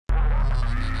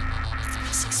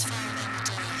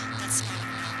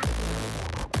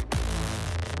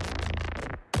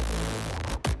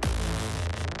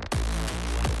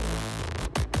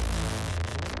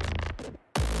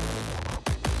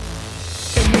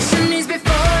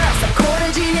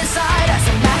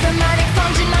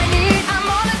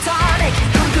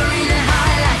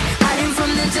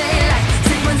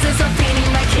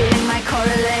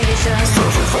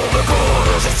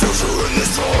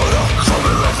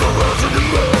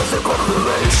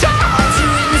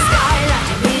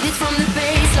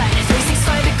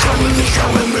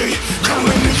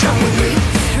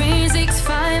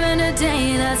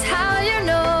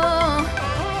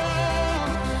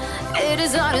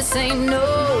always say no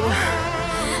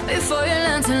before you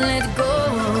learn to let go.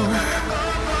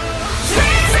 3,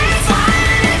 6, 1,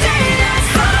 and a day that's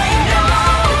fine, no.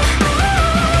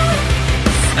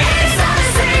 It's time to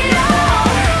say no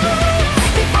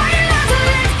before you learn to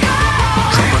let go.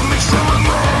 Come with me, come with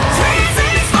me. 3,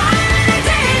 6, 1, and a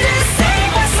day to save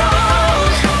my soul.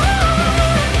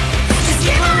 Just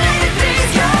keep on letting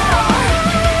things go.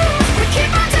 We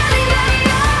keep on telling them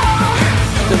no.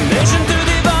 The mission to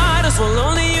divide us will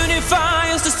only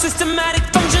unify us. The systematic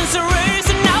functions erase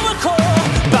and now we're core.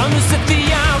 Bound to set the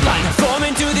outline,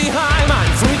 forming to the high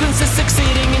mind. Frequency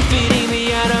succeeding in feeding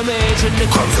the animation. The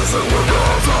consciousness will go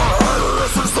down.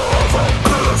 Helix is over.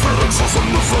 Benefiting from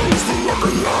the face, the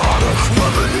embryonic.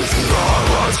 Underneath the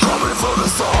eyelids, coming for the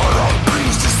sword. Our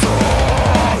beast is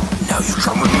on. Now you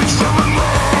come with me, come with me.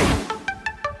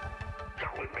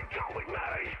 Come with me, come with me.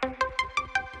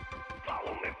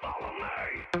 Follow me, follow me.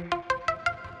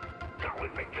 Come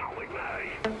with me, come with me.